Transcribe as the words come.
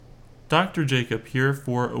Dr. Jacob here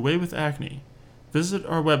for Away with Acne. Visit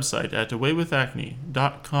our website at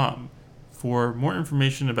awaywithacne.com for more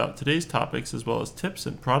information about today's topics as well as tips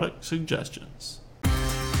and product suggestions.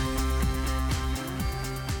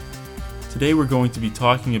 Today we're going to be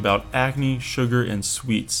talking about acne, sugar, and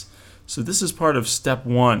sweets. So this is part of step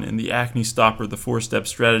 1 in the Acne Stopper, the 4-step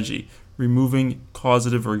strategy, removing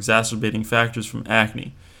causative or exacerbating factors from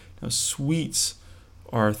acne. Now, sweets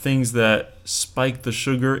are things that spike the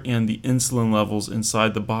sugar and the insulin levels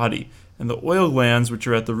inside the body. And the oil glands, which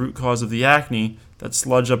are at the root cause of the acne, that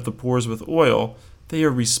sludge up the pores with oil, they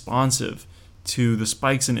are responsive to the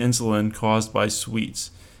spikes in insulin caused by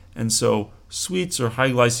sweets. And so sweets are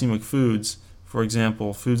high glycemic foods, for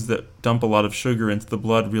example, foods that dump a lot of sugar into the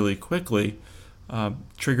blood really quickly,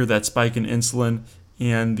 trigger that spike in insulin,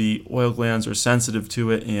 and the oil glands are sensitive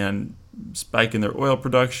to it and spike in their oil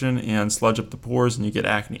production and sludge up the pores, and you get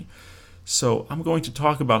acne. So I'm going to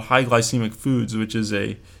talk about high glycemic foods, which is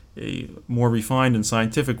a more refined and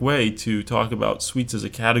scientific way to talk about sweets as a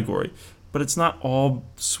category. But it's not all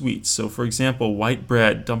sweets. So for example, white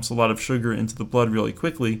bread dumps a lot of sugar into the blood really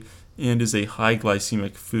quickly and is a high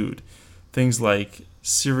glycemic food. Things like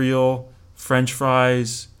cereal, French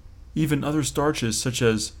fries, even other starches such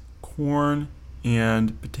as corn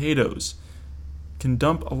and potatoes can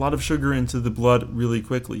dump a lot of sugar into the blood really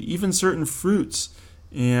quickly. Even certain fruits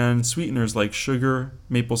and sweeteners like sugar,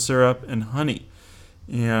 maple syrup, and honey.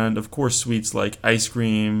 And of course sweets like ice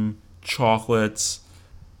cream, chocolates.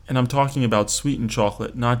 And I'm talking about sweetened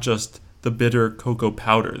chocolate, not just the bitter cocoa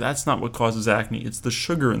powder. That's not what causes acne. It's the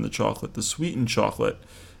sugar in the chocolate, the sweetened chocolate.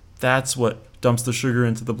 That's what dumps the sugar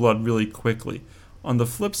into the blood really quickly. On the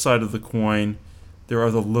flip side of the coin, there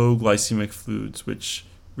are the low glycemic foods, which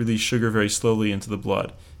release sugar very slowly into the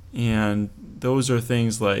blood. And those are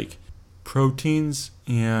things like proteins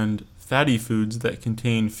and fatty foods that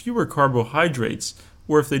contain fewer carbohydrates,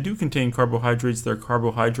 or if they do contain carbohydrates, they're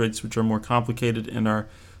carbohydrates which are more complicated and are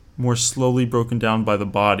more slowly broken down by the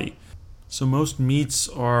body. So most meats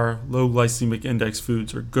are low glycemic index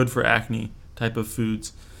foods, or good for acne type of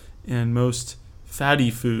foods. And most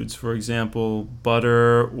fatty foods, for example,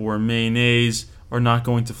 butter or mayonnaise, are not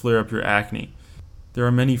going to flare up your acne. There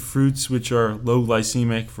are many fruits which are low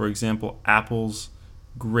glycemic, for example, apples,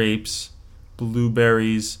 grapes,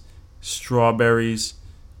 blueberries, strawberries,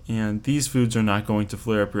 and these foods are not going to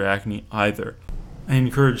flare up your acne either. I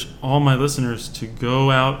encourage all my listeners to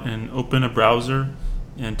go out and open a browser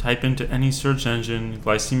and type into any search engine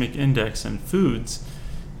glycemic index and foods,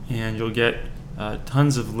 and you'll get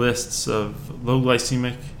tons of lists of low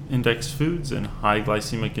glycemic index foods and high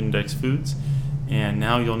glycemic index foods. And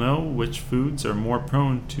now you'll know which foods are more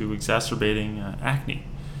prone to exacerbating acne.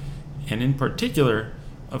 And in particular,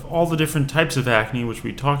 of all the different types of acne which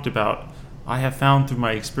we talked about, I have found through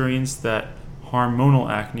my experience that hormonal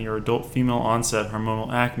acne, or adult female onset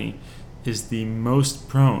hormonal acne, is the most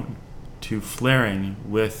prone to flaring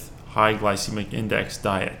with high glycemic index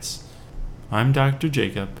diets. I'm Dr.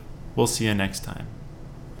 Jacob. We'll see you next time.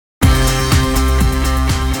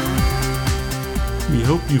 We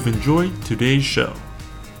hope you've enjoyed today's show.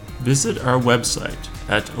 Visit our website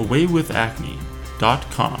at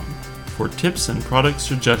awaywithacne.com for tips and product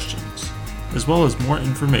suggestions, as well as more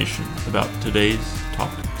information about today's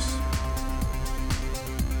topic.